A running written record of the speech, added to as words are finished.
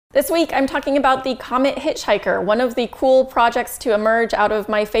This week, I'm talking about the Comet Hitchhiker, one of the cool projects to emerge out of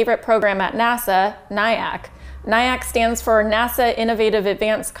my favorite program at NASA, NIAC. NIAC stands for NASA Innovative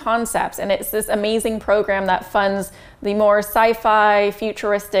Advanced Concepts, and it's this amazing program that funds the more sci-fi,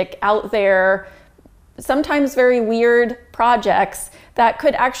 futuristic, out there, sometimes very weird projects that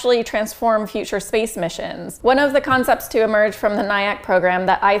could actually transform future space missions. One of the concepts to emerge from the NIAC program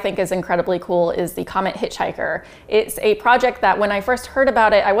that I think is incredibly cool is the Comet Hitchhiker. It's a project that when I first heard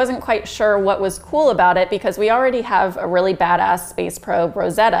about it, I wasn't quite sure what was cool about it because we already have a really badass space probe,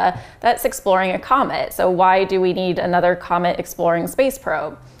 Rosetta, that's exploring a comet. So why do we need another comet exploring space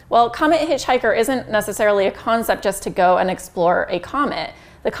probe? Well, Comet Hitchhiker isn't necessarily a concept just to go and explore a comet.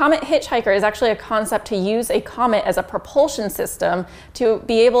 The Comet Hitchhiker is actually a concept to use a comet as a propulsion system to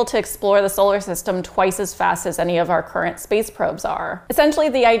be able to explore the solar system twice as fast as any of our current space probes are. Essentially,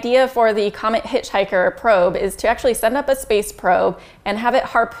 the idea for the Comet Hitchhiker probe is to actually send up a space probe and have it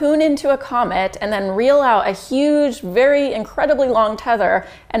harpoon into a comet and then reel out a huge, very incredibly long tether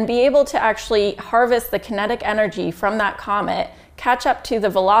and be able to actually harvest the kinetic energy from that comet, catch up to the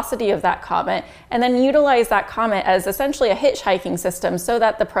velocity of that comet, and then utilize that comet as essentially a hitchhiking system so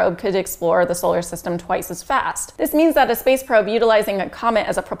that the probe could explore the solar system twice as fast. This means that a space probe utilizing a comet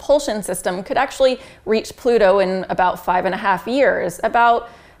as a propulsion system could actually reach Pluto in about 5.5 years, about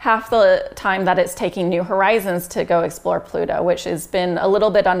half the time that it's taking New Horizons to go explore Pluto, which has been a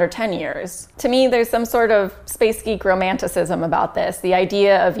little bit under 10 years. To me, there's some sort of space geek romanticism about this, the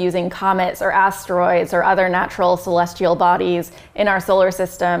idea of using comets or asteroids or other natural celestial bodies in our solar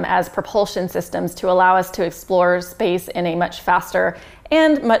system as propulsion systems to allow us to explore space in a much faster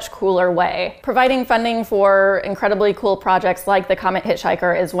and much cooler way. Providing funding for incredibly cool projects like the Comet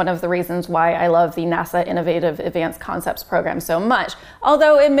Hitchhiker is one of the reasons why I love the NASA Innovative Advanced Concepts program so much.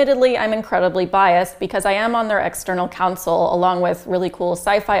 Although admittedly, I'm incredibly biased because I am on their external council along with really cool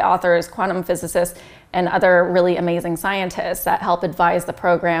sci-fi authors, quantum physicists, and other really amazing scientists that help advise the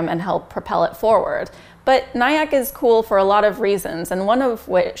program and help propel it forward. But NIAC is cool for a lot of reasons, and one of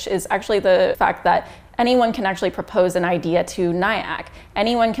which is actually the fact that anyone can actually propose an idea to NIAC.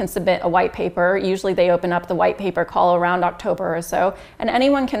 Anyone can submit a white paper. Usually they open up the white paper call around October or so, and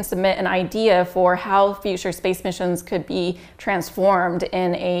anyone can submit an idea for how future space missions could be transformed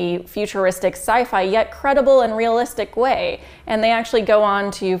in a futuristic sci-fi yet credible and realistic way. And they actually go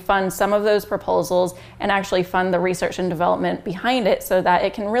on to fund some of those proposals and actually fund the research and development behind it so that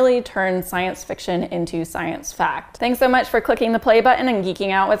it can really turn science fiction into science fact. Thanks so much for clicking the play button and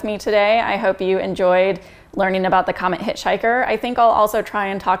geeking out with me today. I hope you enjoyed learning about the Comet Hitchhiker. I think I'll also try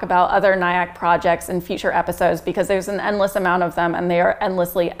and talk about other NIAC projects in future episodes because there's an endless amount of them and they are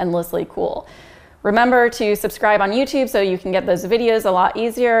endlessly cool. Remember to subscribe on YouTube so you can get those videos a lot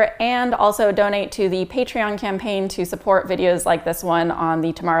easier, and also donate to the Patreon campaign to support videos like this one on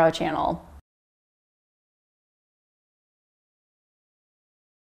the Tomorrow channel.